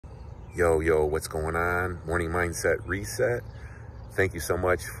Yo, what's going on? Morning Mindset Reset. Thank you so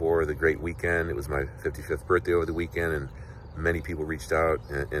much for the great weekend. It was my 55th birthday over the weekend, and many people reached out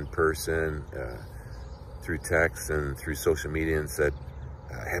in person, through text and through social media and said,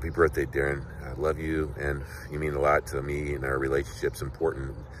 happy birthday, Darin. I love you, and you mean a lot to me, and our relationship's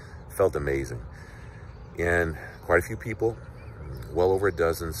important. Felt amazing. And quite a few people, well over a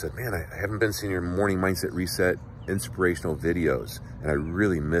dozen, said, man, I haven't been seeing your Morning Mindset Reset inspirational videos, and I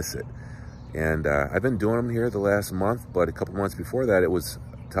really miss it. And I've been doing them here the last month, but a couple months before that, it was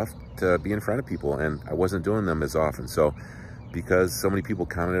tough to be in front of people, and I wasn't doing them as often. So because so many people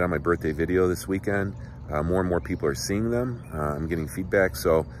commented on my birthday video this weekend, more and more people are seeing them. I'm getting feedback,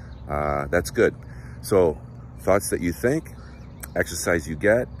 so that's good. So thoughts that you think, exercise you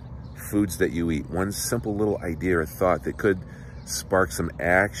get, foods that you eat. One simple little idea or thought that could spark some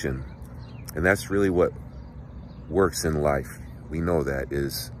action. And that's really what works in life. We know that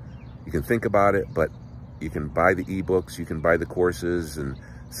is, you can think about it, but you can buy the ebooks, you can buy the courses and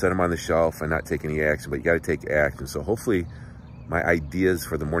set them on the shelf and not take any action, but you got to take action. So hopefully my ideas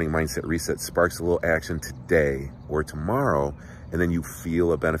for the Morning Mindset Reset sparks a little action today or tomorrow, and then you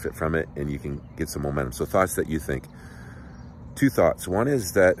feel a benefit from it and you can get some momentum. So thoughts that you think. Two thoughts. One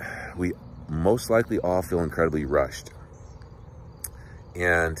is that we most likely all feel incredibly rushed.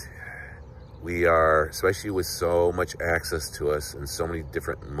 And we are, especially with so much access to us and so many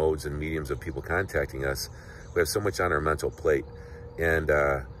different modes and mediums of people contacting us, we have so much on our mental plate. And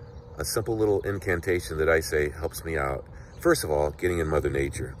a simple little incantation that I say helps me out. First of all, getting in Mother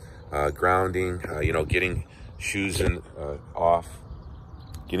Nature, grounding, getting shoes off,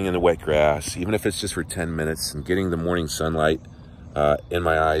 getting in the wet grass, even if it's just for 10 minutes, and getting the morning sunlight in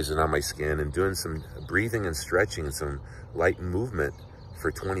my eyes and on my skin, and doing some breathing and stretching and some light movement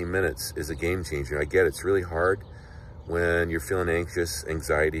for 20 minutes is a game changer. I get it's really hard when you're feeling anxious,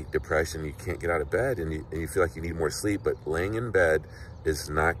 anxiety, depression, you can't get out of bed and you feel like you need more sleep, but laying in bed is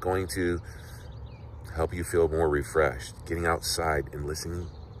not going to help you feel more refreshed. Getting outside and listening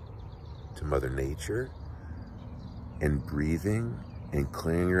to Mother Nature and breathing and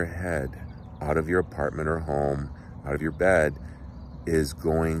clearing your head out of your apartment or home, out of your bed, is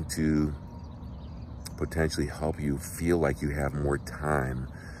going to potentially help you feel like you have more time.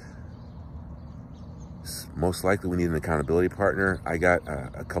 Most likely we need an accountability partner. I got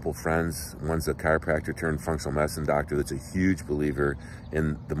a couple friends. One's a chiropractor turned functional medicine doctor that's a huge believer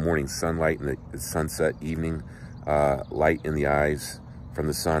in the morning sunlight and the sunset evening light in the eyes from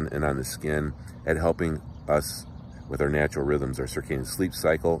the sun and on the skin, at helping us with our natural rhythms, our circadian sleep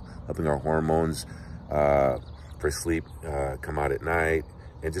cycle, helping our hormones for sleep come out at night,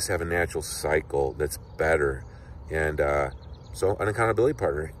 and just have a natural cycle that's better. And so an accountability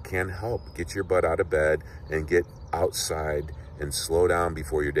partner can help get your butt out of bed and get outside and slow down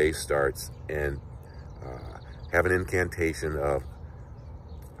before your day starts, and have an incantation of,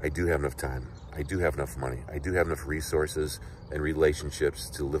 I do have enough time, I do have enough money, I do have enough resources and relationships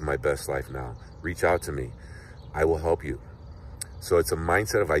to live my best life now. Reach out to me, I will help you. So it's a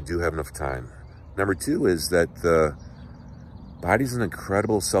mindset of I do have enough time. Number two is that the body's an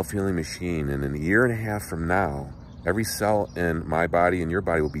incredible self-healing machine, and in a year and a half from now, every cell in my body and your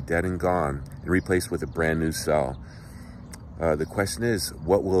body will be dead and gone and replaced with a brand new cell. The question is,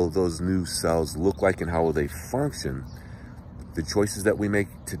 what will those new cells look like and how will they function? The choices that we make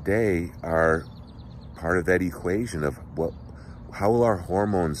today are part of that equation of how will our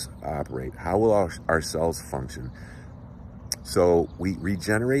hormones operate? How will our cells function? So we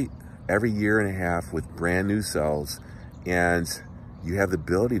regenerate every year and a half with brand new cells, and you have the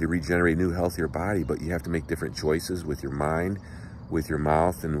ability to regenerate a new, healthier body, but you have to make different choices with your mind, with your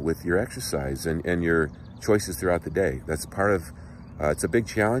mouth, and with your exercise and your choices throughout the day. That's part of, it's a big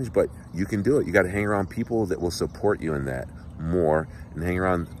challenge, but you can do it. You got to hang around people that will support you in that more, and hang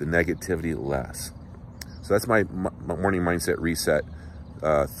around the negativity less. So that's my Morning Mindset Reset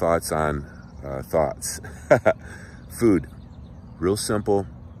thoughts on thoughts. Food, real simple.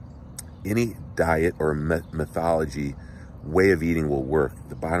 Any diet or methodology, way of eating will work.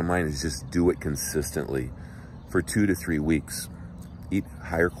 The bottom line is just do it consistently for 2 to 3 weeks. Eat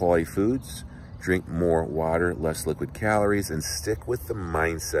higher quality foods, drink more water, less liquid calories, and stick with the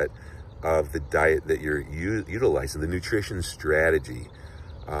mindset of the diet that you're utilizing, the nutrition strategy.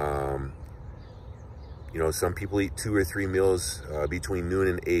 Some people eat 2 or 3 meals between noon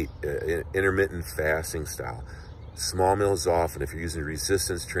and 8, intermittent fasting style. Small meals often. If you're using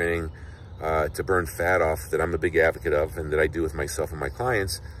resistance training to burn fat off, that I'm a big advocate of and that I do with myself and my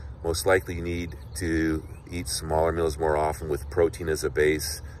clients, most likely you need to eat smaller meals more often with protein as a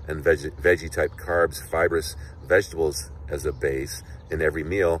base and veggie type carbs, fibrous vegetables as a base in every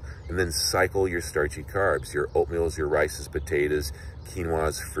meal, and then cycle your starchy carbs, your oatmeals, your rices, potatoes,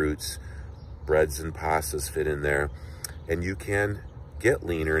 quinoas, fruits, breads and pastas fit in there. And you can get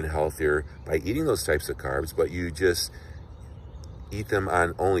leaner and healthier by eating those types of carbs, but you just eat them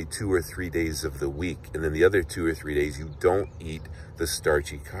on only 2 or 3 days of the week. And then the other 2 or 3 days, you don't eat the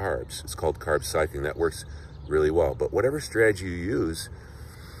starchy carbs. It's called carb cycling. That works really well. But whatever strategy you use,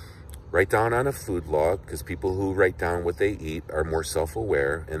 write down on a food log, because people who write down what they eat are more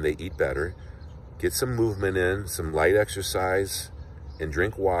self-aware and they eat better. Get some movement in, some light exercise, and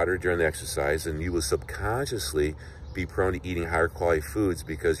drink water during the exercise, and you will subconsciously be prone to eating higher quality foods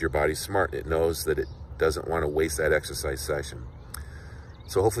because your body's smart. It knows that it doesn't want to waste that exercise session.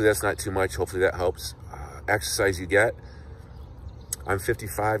 So hopefully that's not too much. Hopefully that helps. Exercise you get. I'm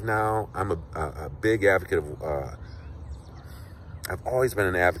 55 now. I'm a big advocate of, I've always been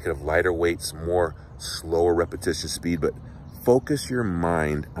an advocate of lighter weights, more slower repetition speed, but focus your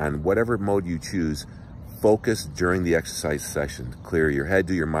mind on whatever mode you choose. Focus during the exercise session. Clear your head,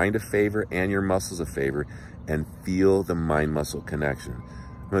 do your mind a favor and your muscles a favor, and feel the mind-muscle connection.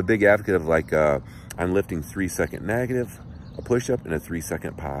 I'm a big advocate of, like, I'm lifting 3-second negative, a push-up, and a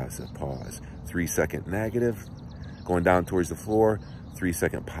 3-second pause. 3-second negative, going down towards the floor,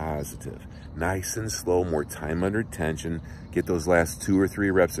 3-second positive. Nice and slow, more time under tension. Get those last 2 or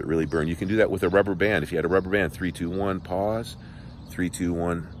 3 reps that really burn. You can do that with a rubber band. If you had a rubber band, 3, 2, 1, pause. 3, 2,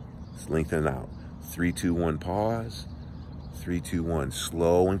 1, lengthen out. 3, 2, 1, pause. 3, 2, 1,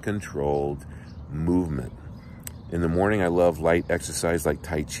 slow and controlled movement. In the morning, I love light exercise like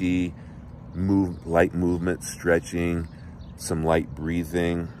Tai Chi, light movement, stretching, some light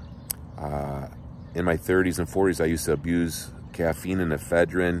breathing. In my 30s and 40s, I used to abuse caffeine and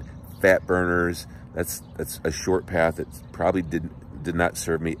ephedrine, fat burners. That's a short path that probably did not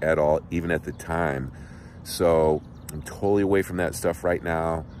serve me at all, even at the time. So I'm totally away from that stuff right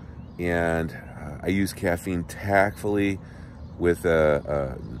now. And I use caffeine tactfully with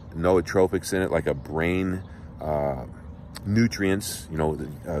nootropics in it, like a brain nutrients, you know,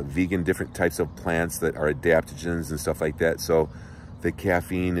 vegan, different types of plants that are adaptogens and stuff like that. So the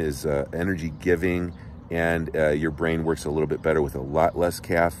caffeine is energy giving, and your brain works a little bit better with a lot less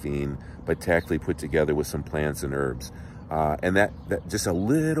caffeine, but tactfully put together with some plants and herbs. And that just a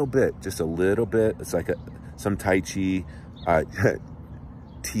little bit, it's like some Tai Chi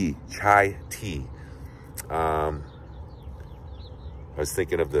tea, chai tea. I was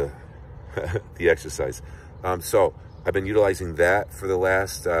thinking of the the exercise. So I've been utilizing that for the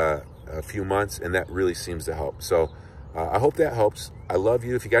last few months, and that really seems to help. So I hope that helps. I love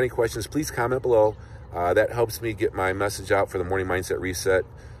you. If you got any questions, please comment below. That helps me get my message out for the Morning Mindset Reset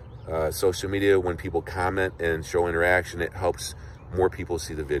social media. When people comment and show interaction, it helps more people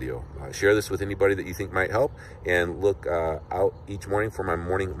see the video. Share this with anybody that you think might help, and look out each morning for my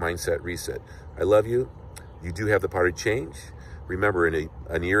Morning Mindset Reset. I love you. You do have the power to change. Remember, in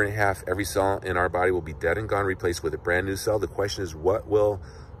a year and a half, every cell in our body will be dead and gone, replaced with a brand new cell. The question is, what will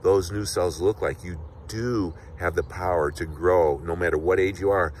those new cells look like? You do have the power to grow, no matter what age you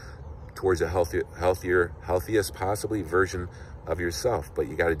are, towards a healthiest possibly version of yourself. But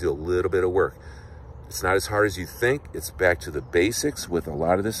you got to do a little bit of work. It's not as hard as you think. It's back to the basics with a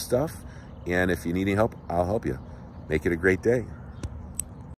lot of this stuff. And if you need any help, I'll help you. Make it a great day.